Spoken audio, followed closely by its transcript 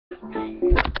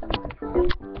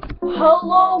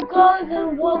Hello guys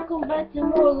and welcome back to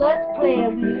more Let's Play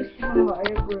of New Super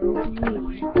Mario Bros.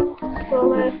 Wii. So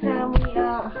last time we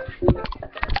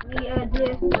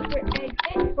did Secret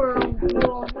Exit for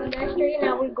World 1-3.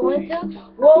 Now we're going to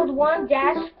World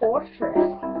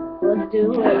 1-Fortress. Let's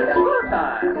do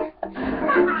it.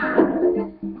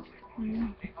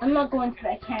 I'm not going to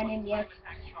that cannon yet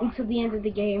until the end of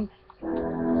the game.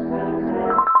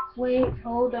 Wait,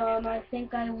 hold on. I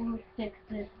think I will fix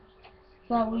this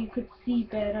so we could see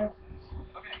better.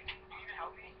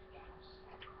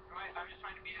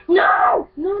 No!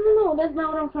 No, that's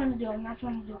not what I'm trying to do. I'm not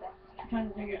trying to do that. I'm trying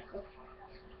to do this.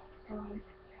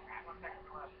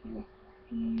 Let's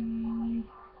see.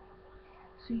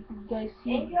 So you guys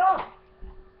see.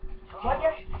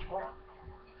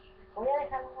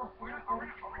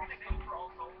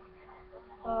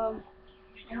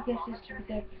 I guess this should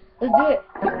be good. Let's do it.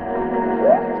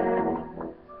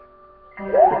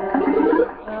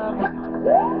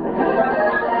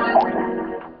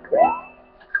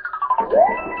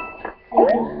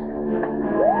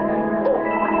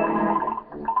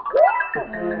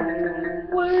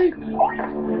 Wait.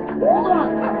 Hold on.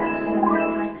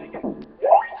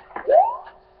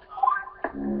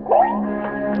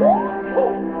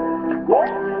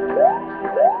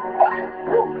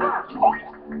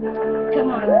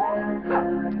 Come on.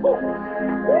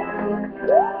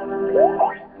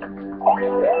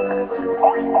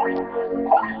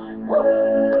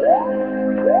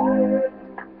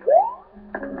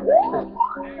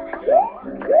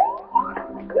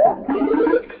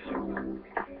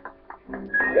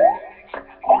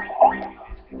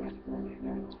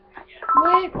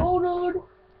 Wait, hold on.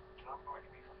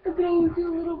 I'm going to do a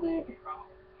little bit.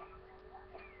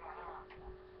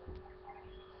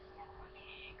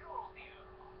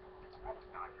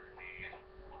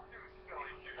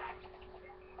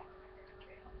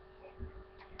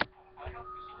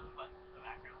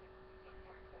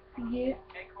 Yeah.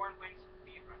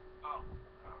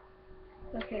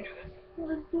 Okay.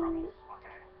 Let's do it.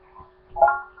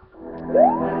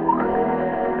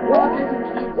 Well, I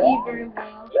can't see very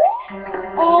well.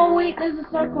 Oh wait, there's a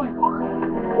star coin.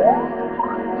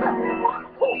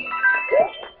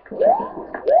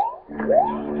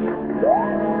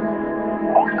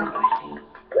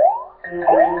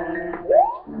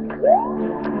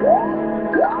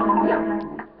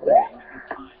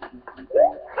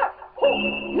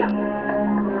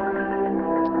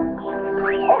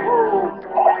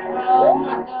 Oh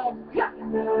my god.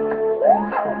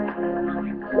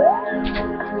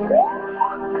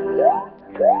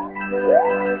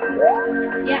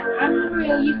 Yeah, I remember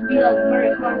it used to be like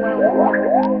very hard one.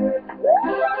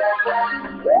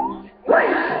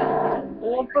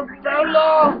 Oh, Propello!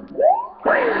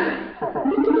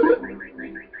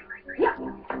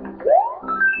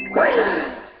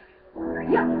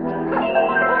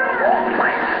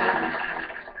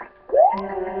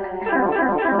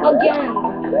 Again!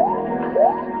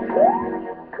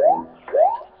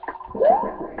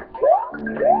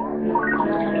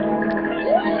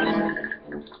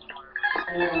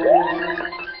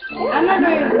 I remember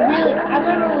it was really hard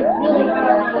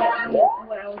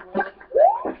when I was little.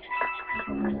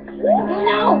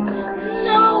 No!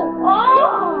 No!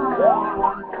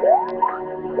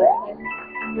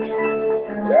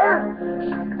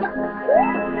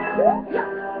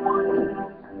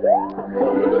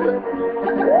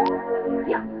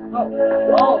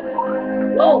 Oh!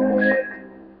 Oh!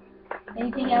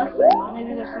 Anything else?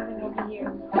 Maybe there's something over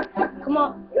here. Come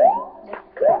on.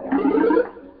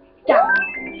 Stop.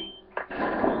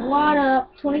 What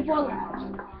up? 24 laps.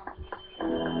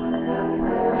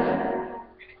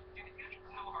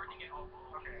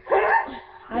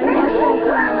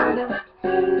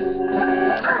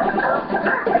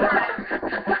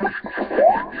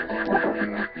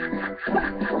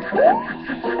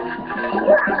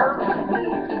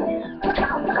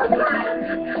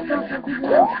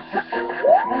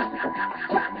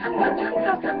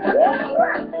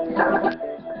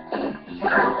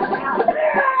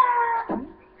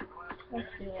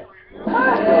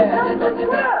 I'm not so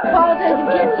apologize, you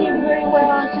can't see it very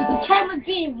well. It's just the camera's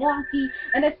being wonky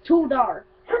and it's too dark.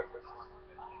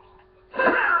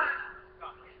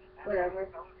 Whatever.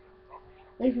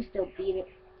 At least we still beat it.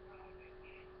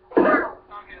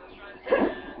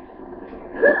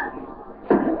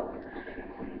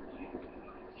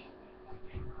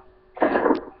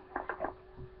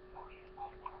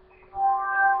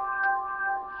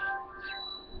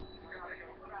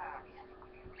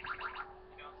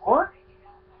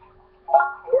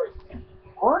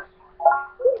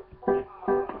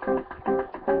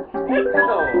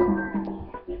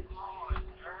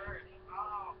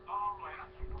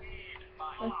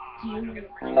 you.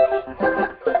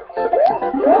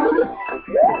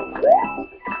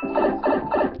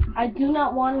 I do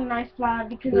not want a nice flower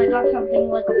because I got something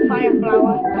like a fire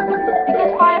flower.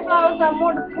 Because fire flowers are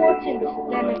more important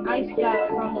than an ice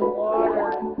flowers on the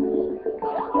water.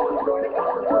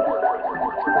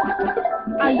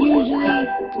 I usually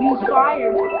use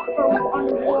fire for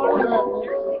underwater levels.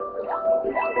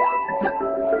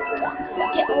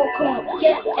 Get all corn.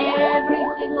 Get every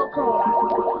single corn.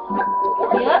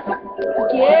 Yep.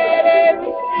 Get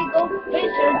every single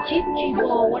fish or cheep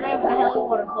or whatever the hell you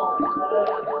want to call it.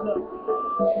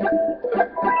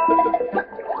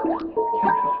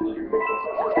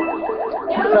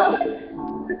 Yeah.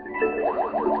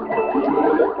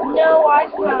 No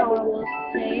ice flower will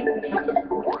save me.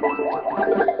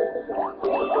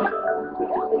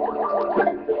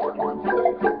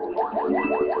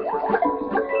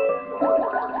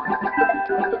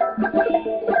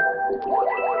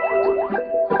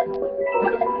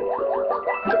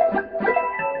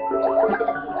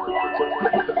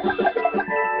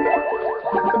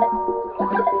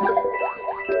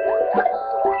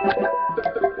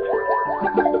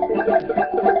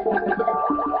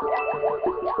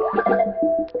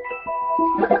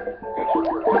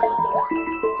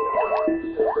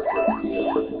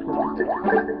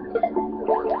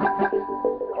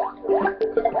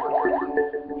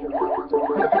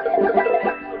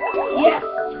 Yes!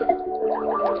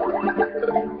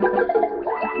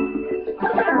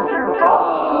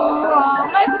 Oh,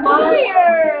 my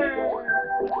fire!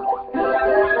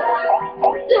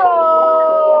 No!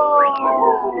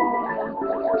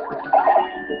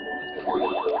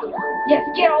 Yes,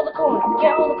 get all the coins.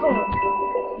 Get all the coins.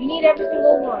 You need every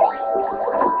single one.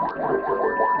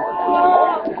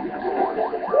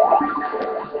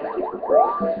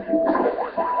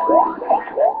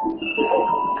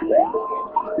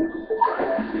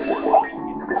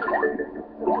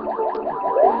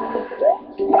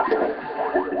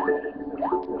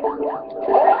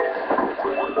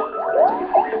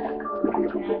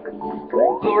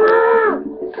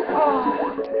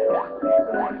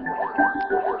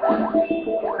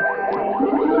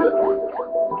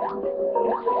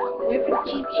 Wait for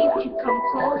Cheep to come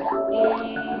close and...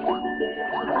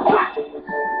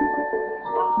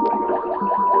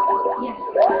 Yes.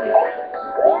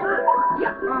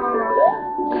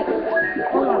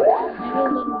 Hold on. Maybe a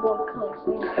little more close.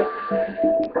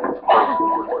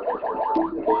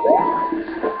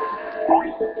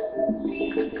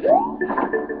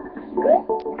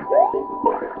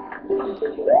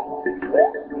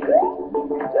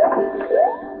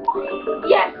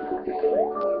 Yes!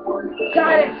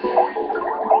 Got it!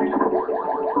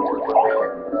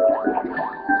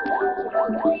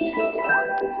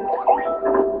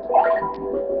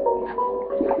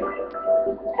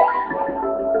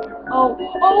 Oh,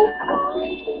 oh!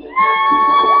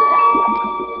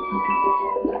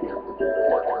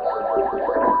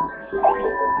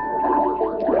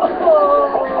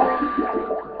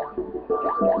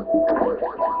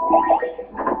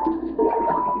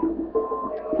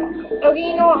 Okay,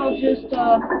 you know what, I'll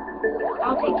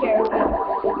take care of it.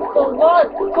 So what?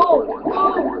 Go! Go!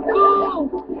 Go! Go!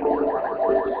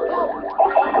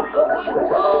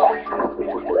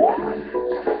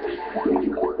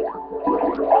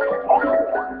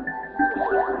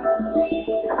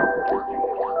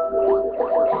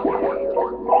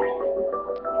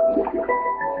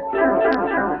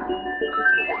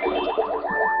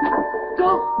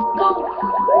 Go! Go!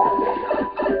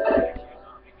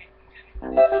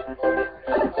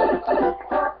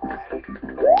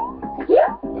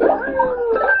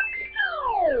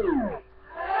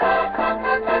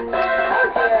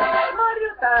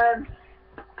 Mario time.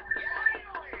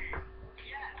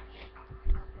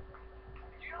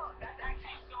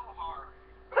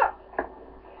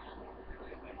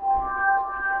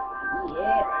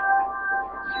 Yeah.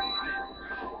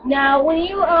 Now when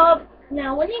you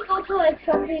go to like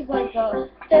something like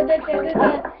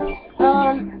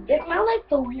it's not like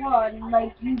the one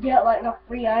like you get like a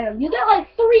free item. You get like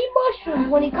 3 mushrooms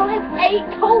when you collect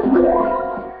 8 total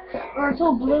or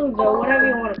 2 blues or whatever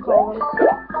you want to call them.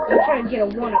 I'm trying to get a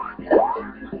 1 up.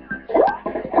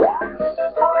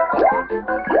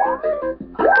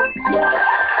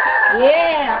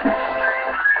 Yeah.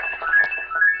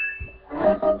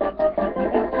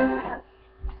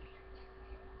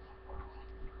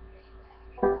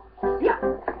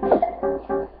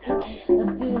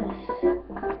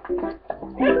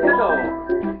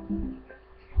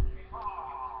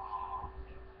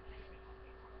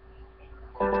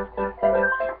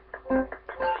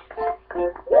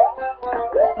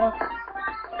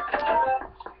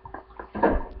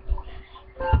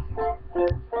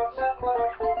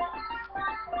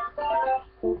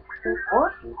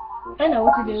 I know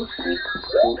what to do.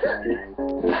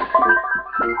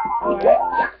 Alright.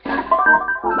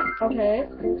 Okay.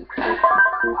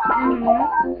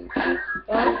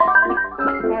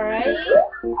 Alright.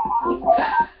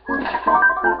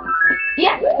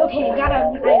 Yes! Okay, got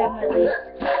an item at least.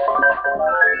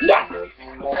 Yes!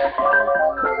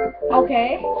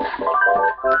 Okay.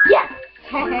 Yes!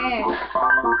 Haha.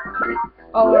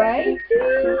 Alright.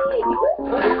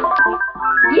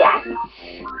 Yes!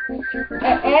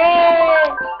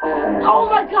 Oh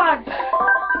my god!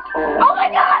 Oh my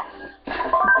god!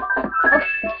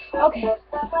 Okay.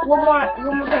 One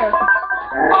more pair.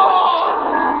 Oh!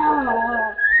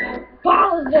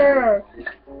 Bowser!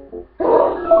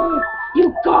 Oh,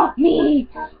 you got me!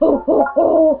 Oh, oh,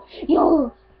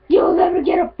 oh! You'll never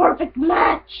get a perfect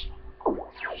match!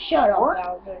 Shut up,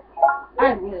 Bowser.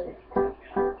 I really.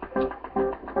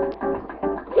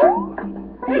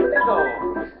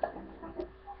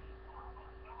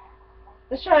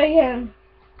 Let's try again.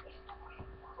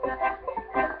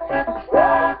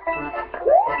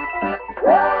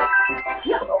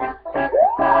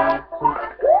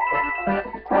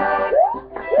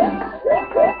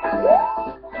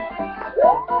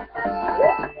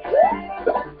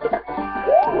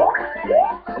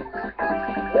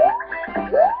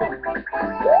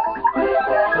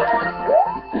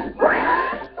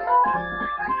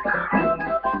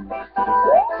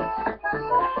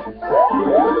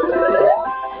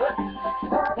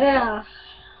 Yeah.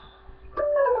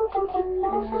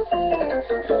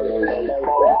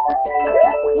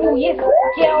 Oh yes,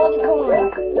 get all the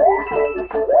coins.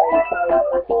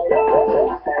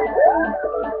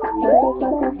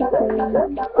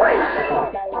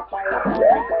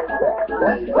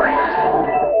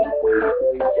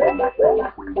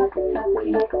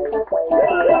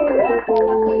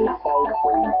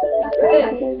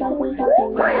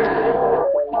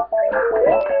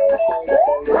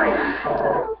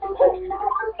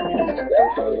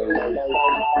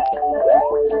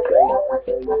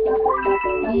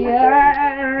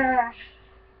 Yeah.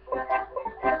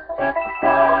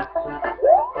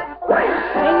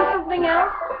 Maybe something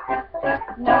else?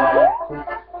 No.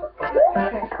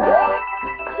 Okay.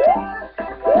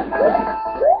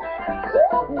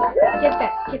 Get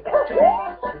that.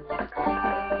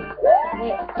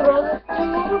 Wait, throw the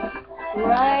two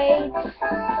right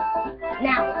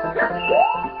now.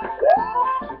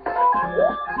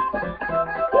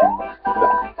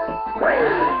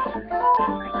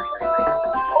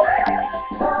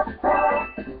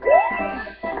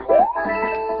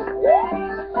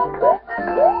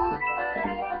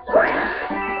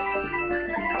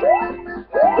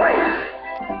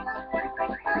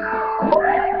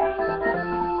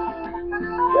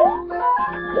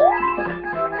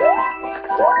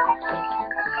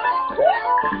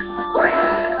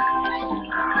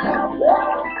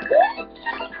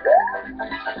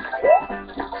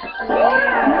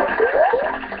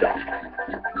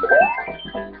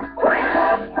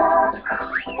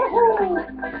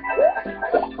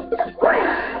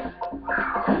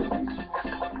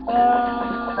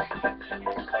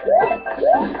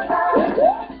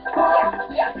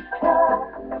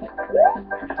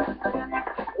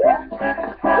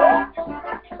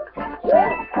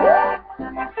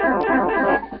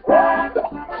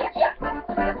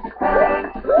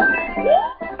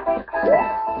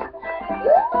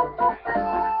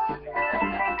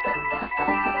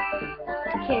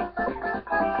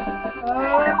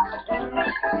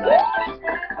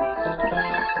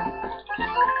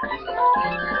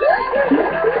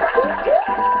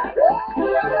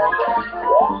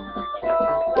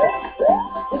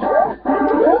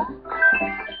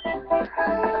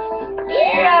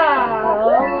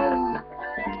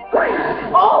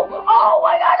 Oh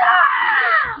my god!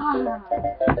 Ah!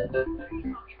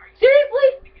 Seriously?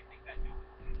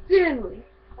 Seriously?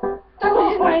 That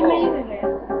was my amazing.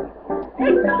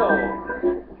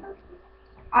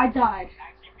 I died.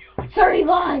 30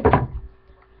 lives!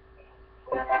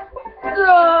 No!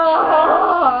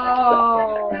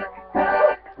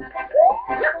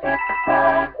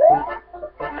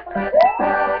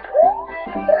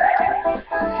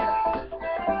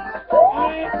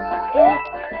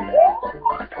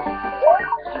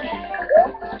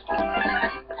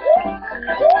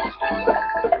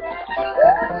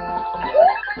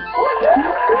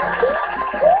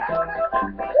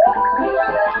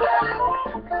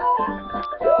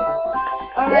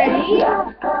 Alrighty.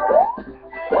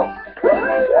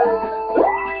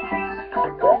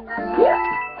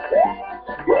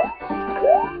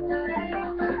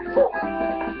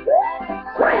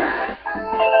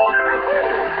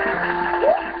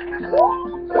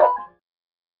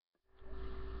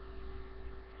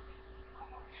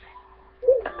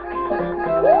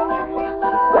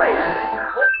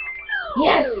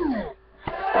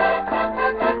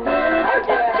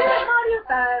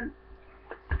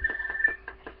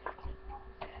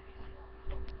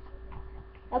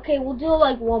 Okay, we'll do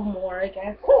like one more, I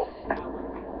guess.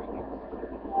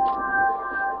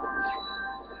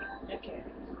 Okay.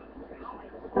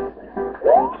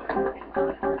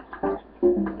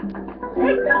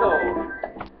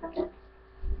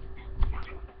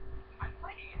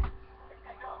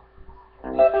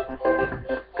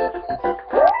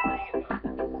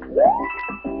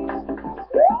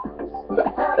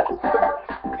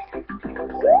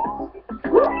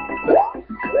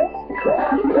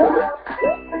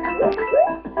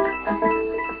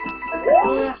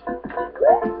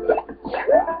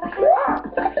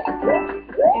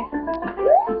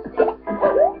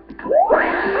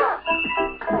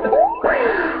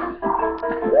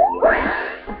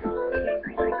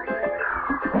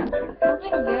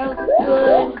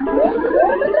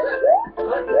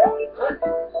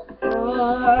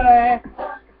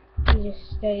 Just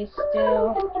stay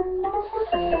still. Oh,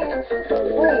 I'm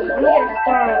gonna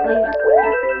start at least.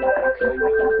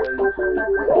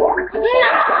 No!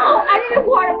 I didn't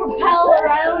want a propeller. I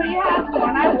already have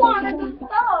one. I wanted a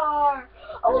star.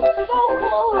 I was so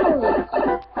close.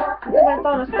 Because I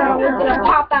thought a star was gonna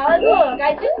pop out. And look, I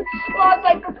just lost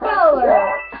my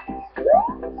propeller.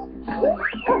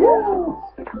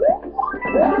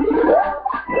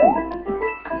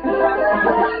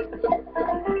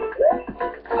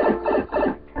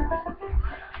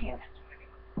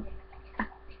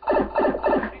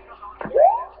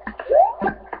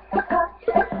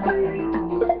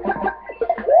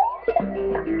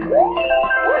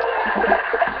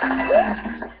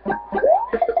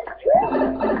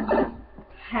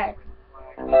 Heck.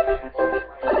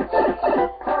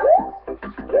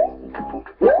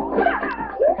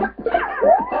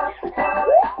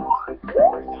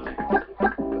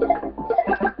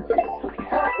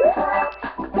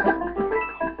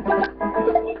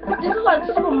 This is like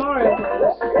Super Mario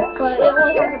Bros. But it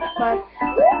only has a plus.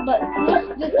 But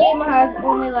this game has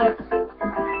only like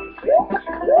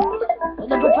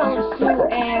the propellers too,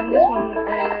 and this one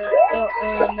and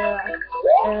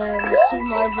Super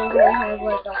Mario Bros. Only has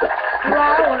like a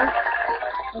flower.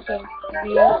 Okay,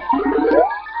 yeah.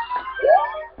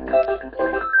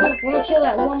 I'm gonna kill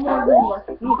that one more Goomba.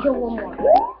 I'm gonna kill one more.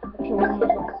 Kill one more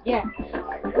Goomba. Yeah.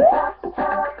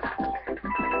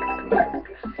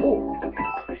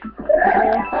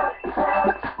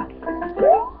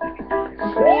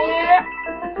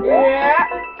 Yeah.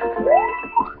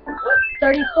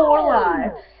 34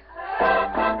 lives.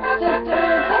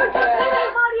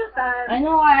 I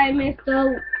know I missed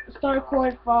the start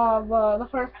chord for the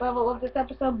first level of this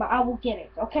episode, but I will get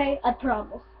it, okay? I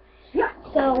promise.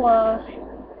 So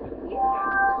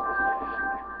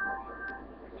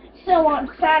on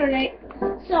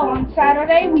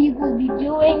Saturday we will be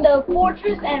doing the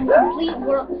fortress and complete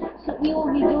world. So we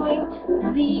will be doing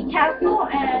the castle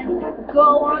and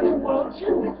go on to World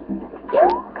 2.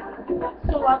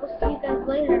 So I will see you guys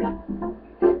later.